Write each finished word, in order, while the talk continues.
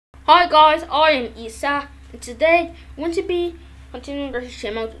Hi guys, I am Isa, and today I'm going to be continuing our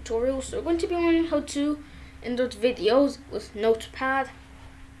HTML tutorials. So we're going to be learning how to insert videos with Notepad.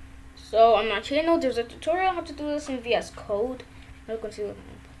 So on my channel there's a tutorial on how to do this in VS Code. Now we're going to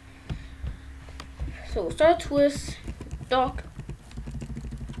so we'll start with doc.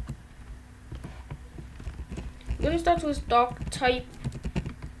 We're going to start with doc type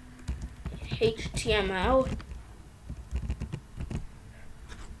HTML.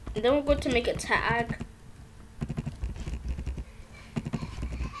 And then we're going to make a tag.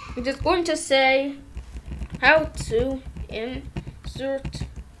 We're just going to say how to insert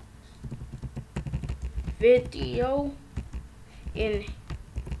video in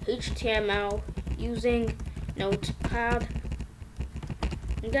HTML using Notepad.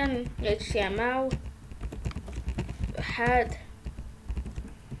 And then HTML, the head,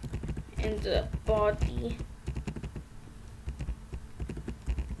 and the body.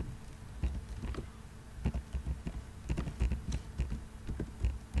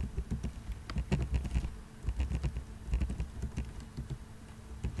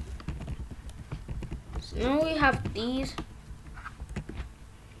 So now we have these.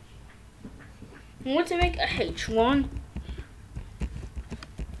 I'm going to make a H1.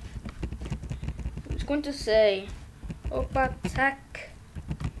 It's going to say ObaTech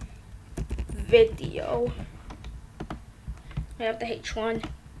video. I have the H1.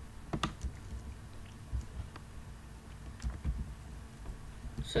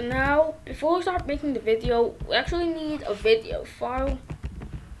 So now, before we start making the video, we actually need a video file.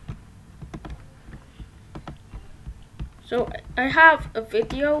 So I have a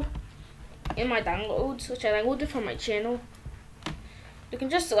video in my downloads, which I downloaded from my channel. You can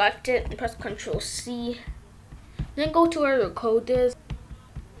just select it and press Ctrl C. Then go to where your code is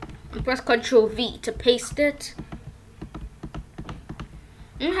and press Ctrl V to paste it.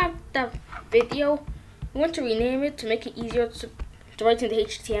 And you have the video. We want to rename it to make it easier to write in the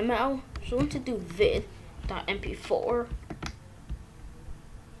HTML. So we want to do vid.mp4.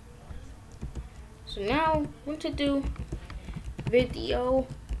 So now we want to do video.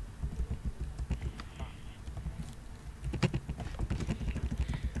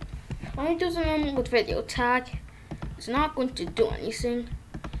 When I do something with video tag, it's not going to do anything.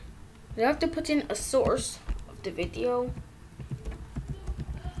 We have to put in a source of the video.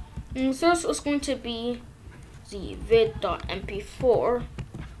 And the source is going to be the vid.mp4.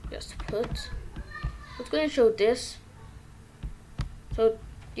 Just put. It's going to show this. So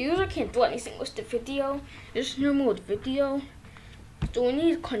the user can't do anything with the video. It's normal with video. So we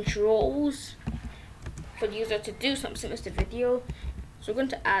need controls for the user to do something with the video. So we're going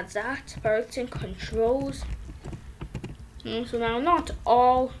to add that by writing controls. So now not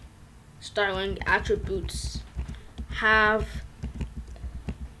all styling attributes have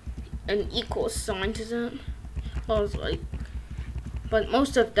an equal sign to them. But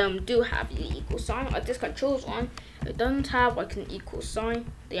most of them do have the equal sign. Like this controls one, it doesn't have like an equal sign.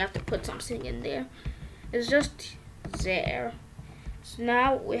 They have to put something in there. It's just there. So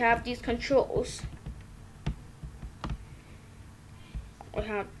now we have these controls. We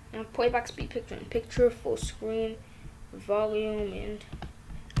have playback speed, picture in picture, full screen, volume, and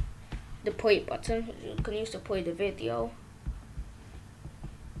the play button, which you can use to play the video.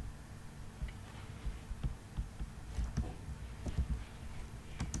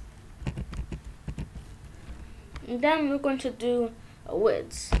 And then we're going to do a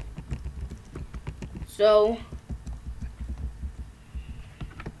width. So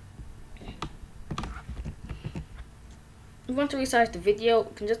if you want to resize the video,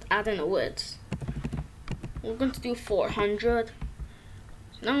 you can just add in a width. We're going to do 400.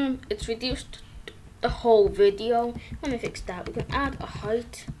 So now it's reduced the whole video. Let me fix that. We can add a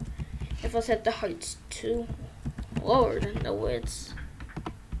height. If I set the heights to lower than the width.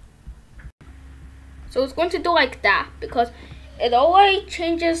 So it's going to do like that because it always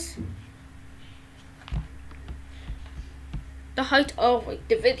changes the height of like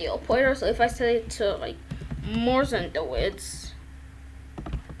the video player. So if I set it to like more than the width,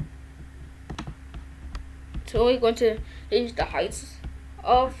 so we're going to change the heights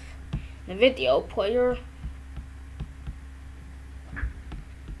of the video player.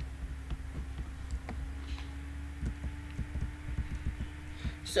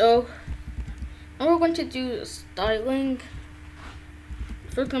 So now we're going to do styling.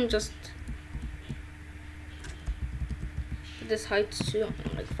 First, I'm just put this height to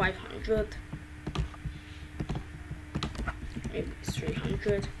like 500, maybe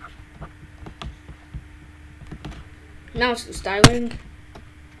 300. Now it's the styling.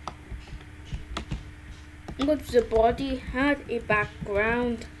 I'm going to the body, add a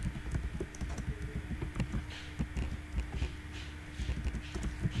background.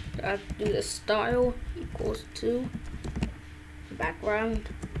 do the style equals to background.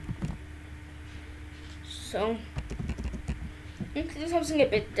 So you can do something a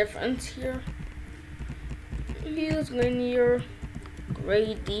bit different here. Use linear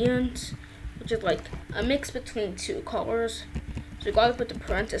gradient, which is like a mix between two colors. So you gotta put the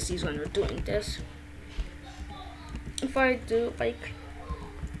parentheses when we're doing this. If I do like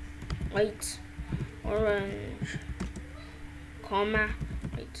light orange, comma,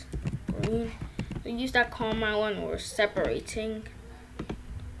 light green, we use that comma when we're separating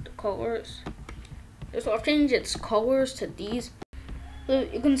the colors. So I've changed its colors to these. So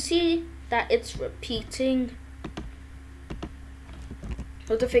you can see that it's repeating.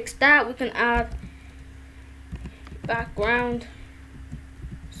 So to fix that, we can add background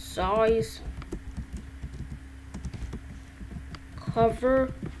size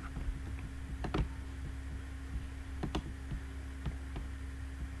cover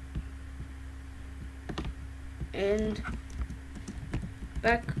and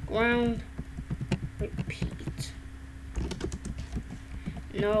background repeat.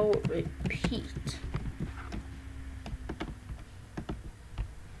 No repeat.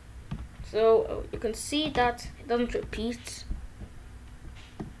 So you can see that it doesn't repeat.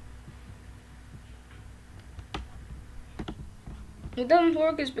 It doesn't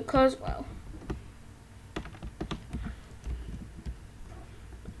work is because, well,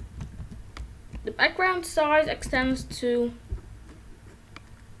 the background size extends to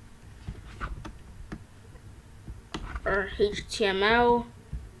our HTML.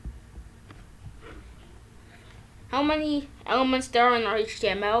 How many elements there are in our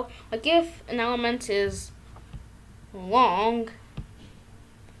HTML? Like if an element is long,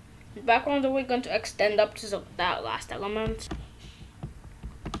 the background are going to extend up to that last element.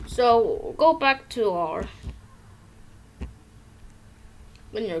 So we'll go back to our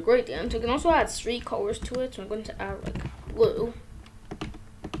linear gradient. We can also add 3 colors to it. So I'm going to add like blue.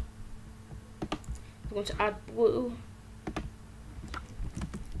 I'm going to add blue.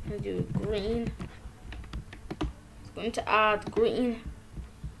 And do green. I'm going to add green.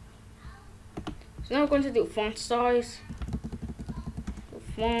 So now we're going to do font size. So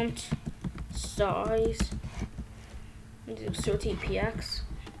font size. And do 30 px.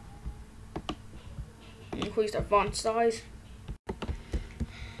 Increase our font size.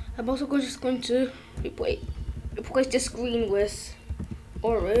 I'm also just going to replace this green with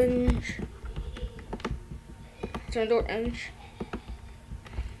orange. Turn orange.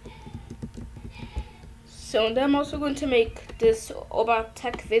 So then I'm also going to make this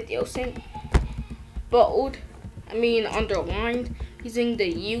ObaTech video saying bold, underlined, using the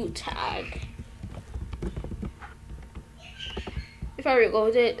U tag. If I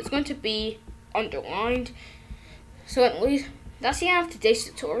reload it, it's going to be underlined. So anyways, that's the end of today's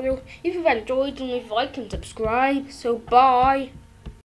tutorial. If you've enjoyed, then leave a like and subscribe. So bye.